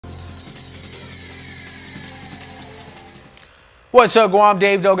What's up, Guam?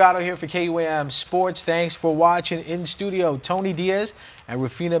 Dave Delgado here for KUAM Sports. Thanks for watching. In studio, Tony Diaz and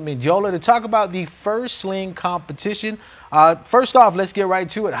Rafina Mendiola to talk about the first Sling competition. First off, let's get right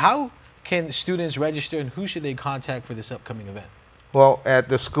to it. How can students register and who should they contact for this upcoming event? Well, at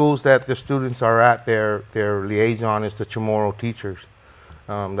the schools that the students are at, their liaison is the Chamorro teachers.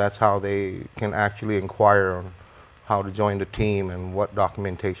 That's how they can actually inquire on how to join the team and what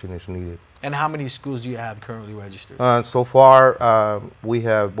documentation is needed. And how many schools do you have currently registered? So far, we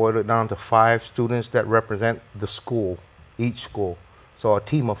have boiled it down to 5 students that represent the school, each school. So a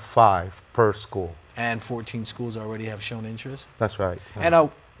team of 5 per school. And 14 schools already have shown interest? That's right.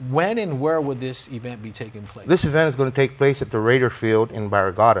 And when and where would this event be taking place? This event is going to take place at the Raider Field in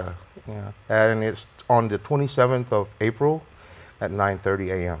Barragata. Yeah. And it's on the 27th of April at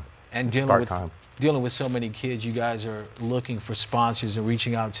 9:30 a.m. And dealing with so many kids, you guys are looking for sponsors and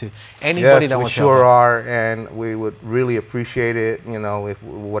reaching out to anybody that wants to help. Yes, we sure are, and we would really appreciate it, you know, if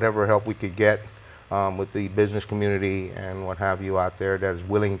whatever help we could get with the business community and what have you out there that is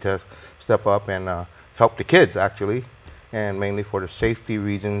willing to step up and help the kids, actually, and mainly for the safety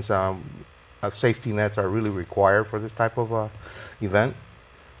reasons. Safety nets are really required for this type of event,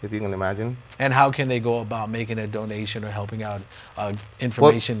 if you can imagine. And how can they go about making a donation or helping out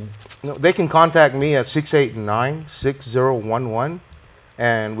information? Well, they can contact me at 689-6011,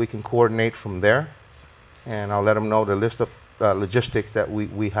 and we can coordinate from there. And I'll let them know the list of logistics that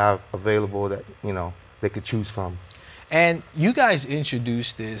we have available that, you know, they could choose from. And you guys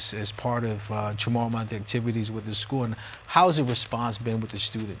introduced this as part of Chamorro Month activities with the school. And how's the response been with the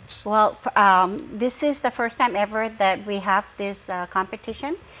students? Well, this is the first time ever that we have this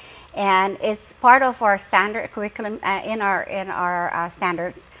competition, and it's part of our standard curriculum in our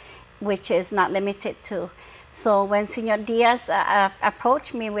standards, which is not limited to. So when Senor Diaz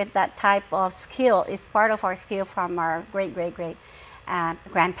approached me with that type of skill, it's part of our skill from our great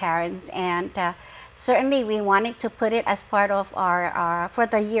grandparents, and certainly we wanted to put it as part of our for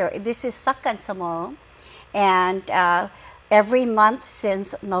the year. This is Sakan Chamorro, and every month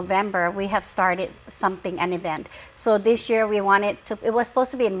since November we have started an event. So this year we wanted to, it was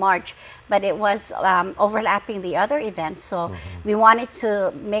supposed to be in March, but it was overlapping the other events. So we wanted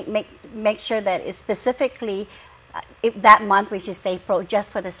to make sure that it's specifically that month, which is April, just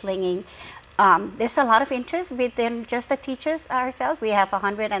for the slinging. There's a lot of interest within just the teachers ourselves. We have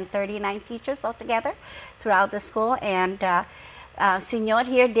 139 teachers altogether throughout the school, and Senor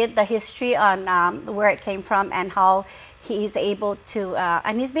here did the history on where it came from and how he's able to,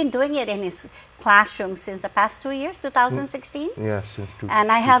 and he's been doing it in his classroom since the past 2 years, 2016. Yeah, since 2016.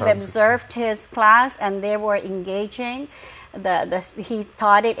 And I have observed his class, and they were engaging. He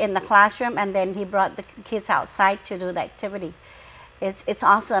taught it in the classroom, and then he brought the kids outside to do the activity. It's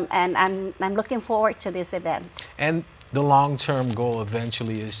awesome, and I'm looking forward to this event. And the long-term goal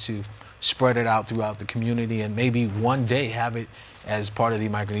eventually is to spread it out throughout the community and maybe one day have it as part of the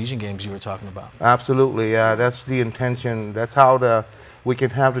Micronesian Games you were talking about. Absolutely, yeah, that's the intention. That's how we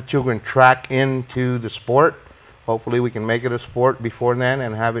can have the children track into the sport. Hopefully we can make it a sport before then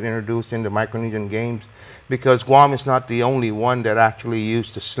and have it introduced into Micronesian Games, because Guam is not the only one that actually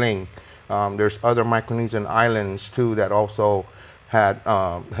used the sling. There's other Micronesian islands too that also had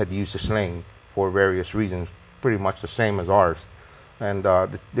used the sling for various reasons, pretty much the same as ours. And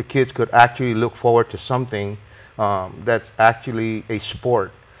the kids could actually look forward to something that's actually a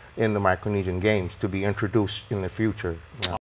sport in the Micronesian Games to be introduced in the future. Yeah.